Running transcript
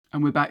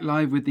And we're back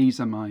live with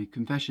These Are My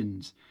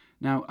Confessions.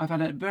 Now, I've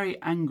had a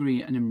very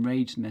angry and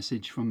enraged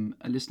message from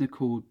a listener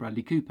called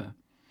Bradley Cooper.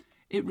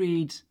 It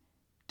reads,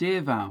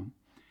 "Dear Val,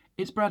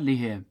 it's Bradley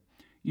here.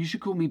 You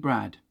should call me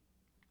Brad.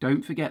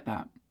 Don't forget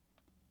that.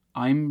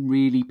 I'm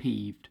really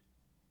peeved.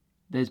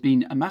 There's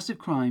been a massive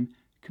crime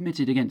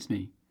committed against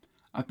me.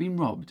 I've been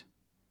robbed.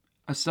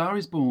 A Star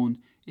is Born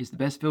is the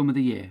best film of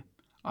the year.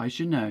 I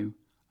should know.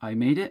 I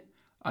made it.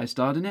 I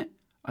starred in it.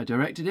 I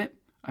directed it.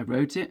 I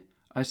wrote it.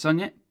 I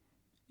sung it.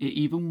 It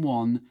even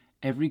won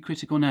every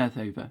critic on earth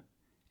over.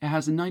 It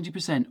has a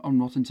 90% on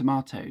Rotten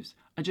Tomatoes.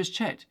 I just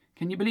checked.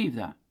 Can you believe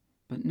that?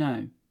 But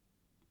no.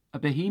 A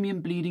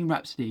Bohemian Bleeding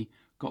Rhapsody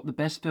got the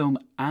Best Film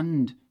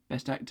and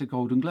Best Actor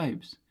Golden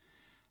Globes.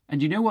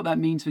 And you know what that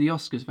means for the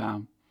Oscars,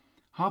 Val?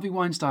 Harvey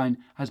Weinstein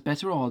has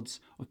better odds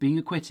of being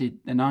acquitted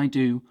than I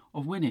do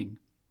of winning.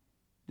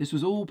 This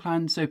was all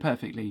planned so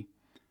perfectly.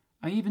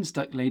 I even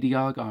stuck Lady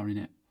Gaga in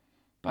it.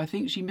 But I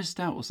think she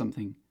missed out or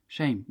something.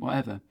 Shame,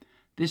 whatever.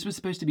 This was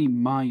supposed to be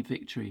my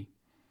victory.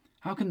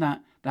 How can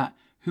that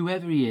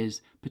whoever he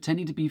is,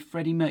 pretending to be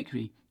Freddie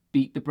Mercury,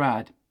 beat the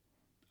Brad?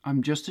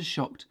 I'm just as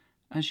shocked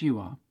as you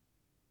are.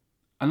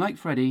 Unlike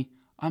Freddie,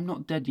 I'm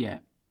not dead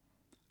yet.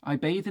 I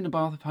bathe in a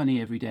bath of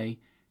honey every day.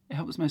 It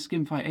helps my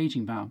skin fight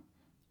aging, Val.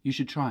 You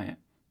should try it.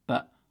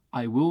 But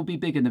I will be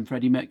bigger than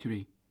Freddie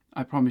Mercury.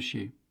 I promise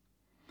you.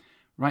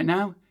 Right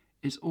now,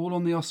 it's all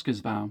on the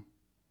Oscars, Val.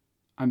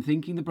 I'm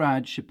thinking the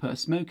Brad should put a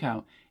smoke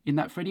out in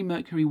that Freddie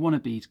Mercury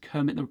wannabe's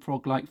Kermit the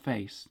Frog-like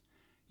face.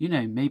 You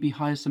know, maybe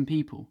hire some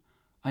people.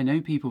 I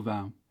know people,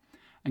 Val.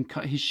 And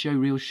cut his show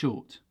reel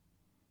short.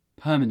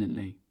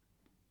 Permanently.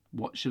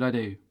 What should I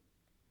do?"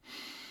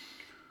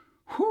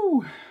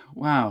 Whew.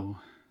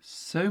 Wow.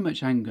 So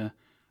much anger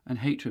and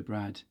hatred,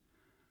 Brad.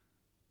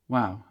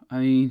 Wow. I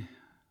mean,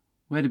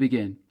 where to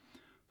begin?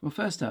 Well,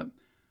 first up,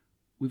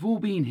 we've all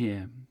been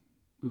here.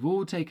 We've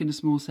all taken a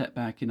small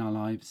setback in our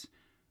lives,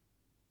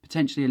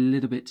 potentially a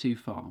little bit too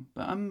far.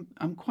 But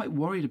I'm quite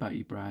worried about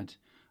you, Brad.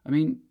 I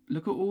mean,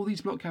 look at all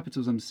these block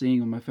capitals I'm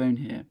seeing on my phone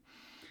here.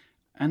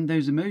 And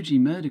those emoji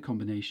murder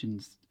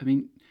combinations. I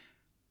mean,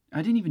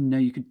 I didn't even know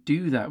you could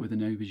do that with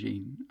an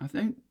aubergine. I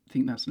don't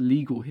think that's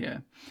legal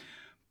here.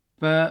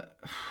 But,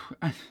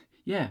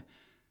 yeah,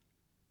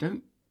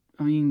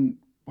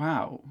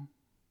 wow.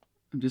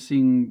 I'm just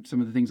seeing some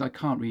of the things I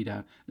can't read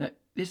out.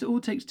 This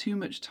all takes too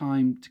much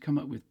time to come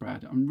up with,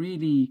 Brad. I'm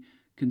really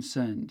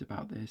concerned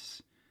about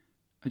this.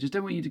 I just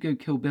don't want you to go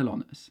kill Bill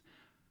on us.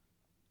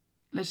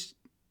 Let's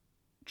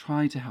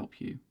try to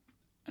help you.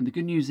 And the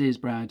good news is,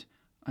 Brad,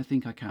 I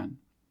think I can.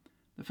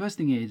 The first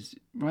thing is,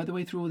 right the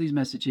way through all these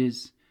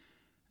messages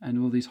and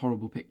all these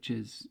horrible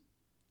pictures,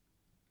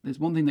 there's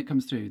one thing that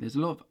comes through. There's a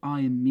lot of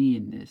I and me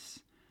in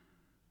this.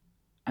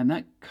 And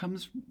that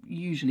comes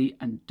usually,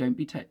 and don't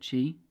be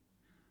touchy,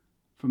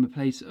 from a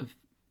place of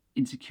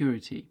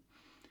insecurity.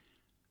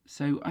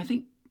 So I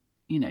think,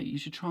 you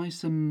should try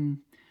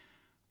some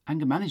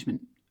anger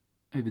management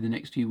over the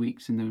next few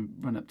weeks in the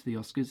run-up to the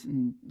Oscars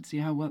and see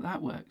how well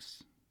that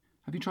works.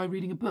 Have you tried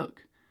reading a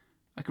book?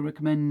 I could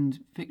recommend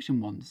fiction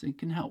ones. It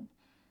can help.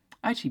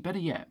 Actually, better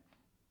yet,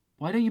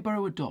 why don't you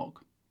borrow a dog?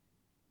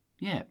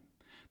 Yeah,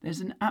 there's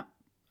an app,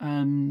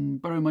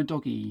 Borrow My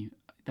Doggy,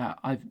 that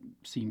I've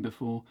seen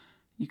before.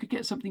 You could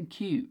get something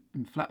cute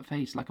and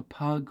flat-faced, like a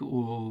pug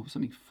or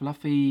something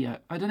fluffy.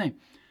 I don't know,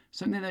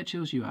 something that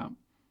chills you out.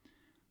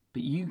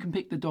 But you can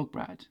pick the dog,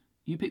 Brad.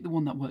 You pick the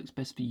one that works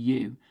best for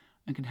you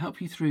and can help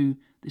you through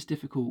this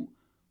difficult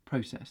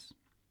process.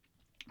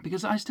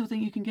 Because I still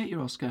think you can get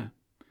your Oscar.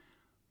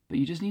 But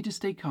you just need to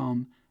stay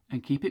calm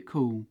and keep it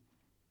cool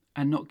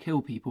and not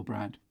kill people,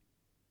 Brad.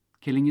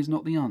 Killing is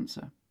not the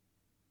answer.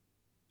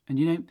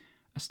 And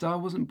a star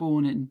wasn't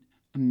born in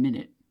a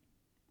minute.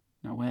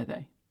 Now, were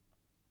they?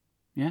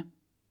 Yeah?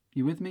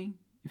 You with me?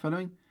 You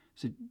following?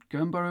 So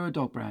go and borrow a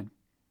dog, Brad.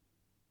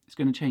 It's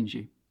going to change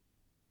you.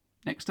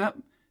 Next up,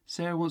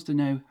 Sarah wants to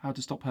know how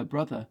to stop her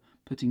brother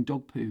putting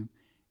dog poo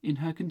in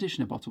her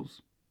conditioner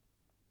bottles.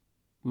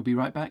 We'll be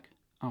right back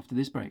after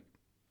this break.